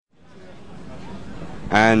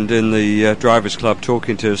and in the Drivers' Club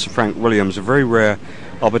talking to Sir Frank Williams, a very rare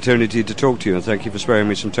opportunity to talk to you, and thank you for sparing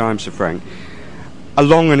me some time, Sir Frank. A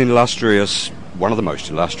long and illustrious, one of the most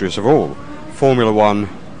illustrious of all, Formula One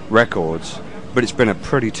records, but it's been a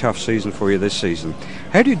pretty tough season for you this season.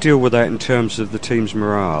 How do you deal with that in terms of the team's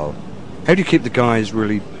morale? How do you keep the guys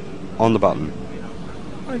really on the button?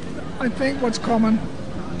 I think what's common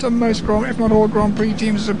to most, if not all, Grand Prix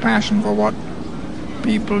teams is a passion for what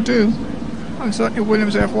people do. And certainly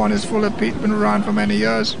Williams F1 is full of people, been around for many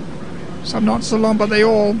years. Some not so long, but they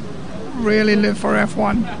all really live for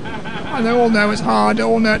F1. And they all know it's hard, they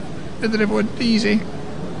all know that if it were easy,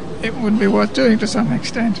 it wouldn't be worth doing to some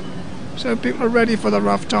extent. So people are ready for the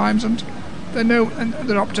rough times, and they know, and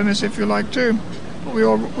they're optimists if you like too. But we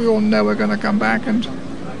all know we're going to come back, and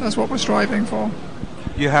that's what we're striving for.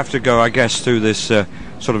 You have to go, I guess, through this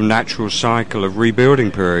sort of natural cycle of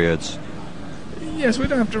rebuilding periods. Yes, we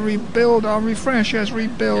don't have to rebuild, or refresh, yes,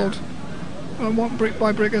 rebuild. What brick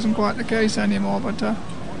by brick isn't quite the case anymore, but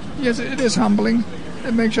yes, it is humbling.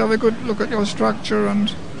 It makes you have a good look at your structure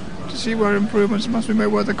and to see where improvements must be made,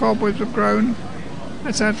 where the cobwebs have grown,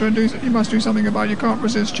 etc. You must do something about it. You can't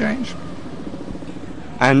resist change.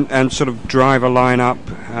 And sort of driver lineup.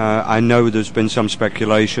 I know there's been some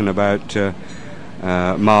speculation about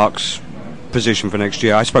Mark's position for next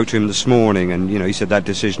year. I spoke to him this morning, and he said that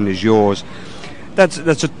decision is yours. That's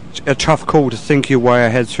a tough call to think your way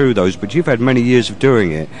ahead through those, but you've had many years of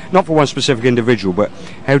doing it, not for one specific individual, but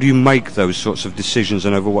how do you make those sorts of decisions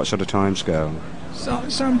and over what sort of timescale? So,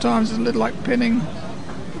 sometimes it's a little like pinning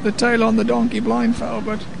the tail on the donkey blindfold,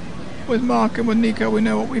 but with Mark and with Nico we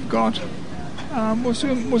know what we've got. We'll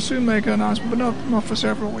soon make an announcement, but not for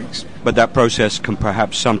several weeks. But that process can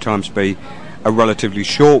perhaps sometimes be a relatively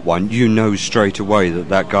short one. You know straight away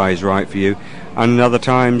that guy is right for you, and other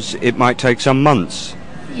times it might take some months.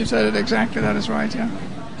 You said it exactly, that is right, yeah.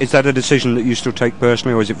 Is that a decision that you still take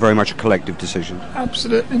personally, or is it very much a collective decision?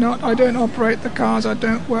 Absolutely not. I don't operate the cars, I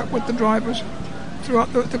don't work with the drivers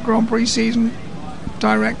throughout the Grand Prix season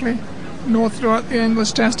directly, nor throughout the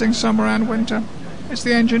endless testing summer and winter. It's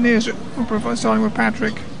the engineers who prefer, starting with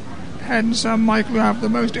Patrick, hence Michael, who have the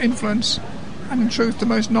most influence and in truth the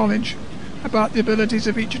most knowledge about the abilities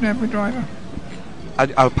of each and every driver.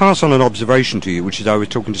 I'll pass on an observation to you, which is I was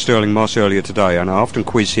talking to Sterling Moss earlier today, and I often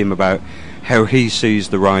quiz him about how he sees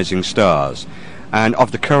the rising stars. And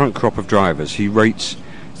of the current crop of drivers, he rates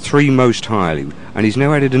 3 most highly, and he's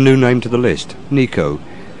now added a new name to the list, Nico,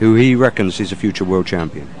 who he reckons is a future world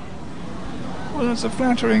champion. Well, that's a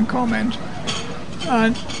flattering comment.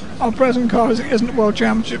 And our present car isn't world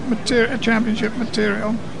championship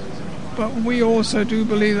material, but we also do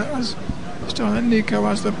believe that Nico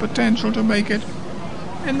has the potential to make it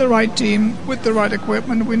in the right team with the right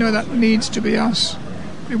equipment. We know that needs to be us.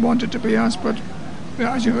 We want it to be us, but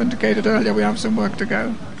as you indicated earlier, we have some work to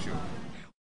go.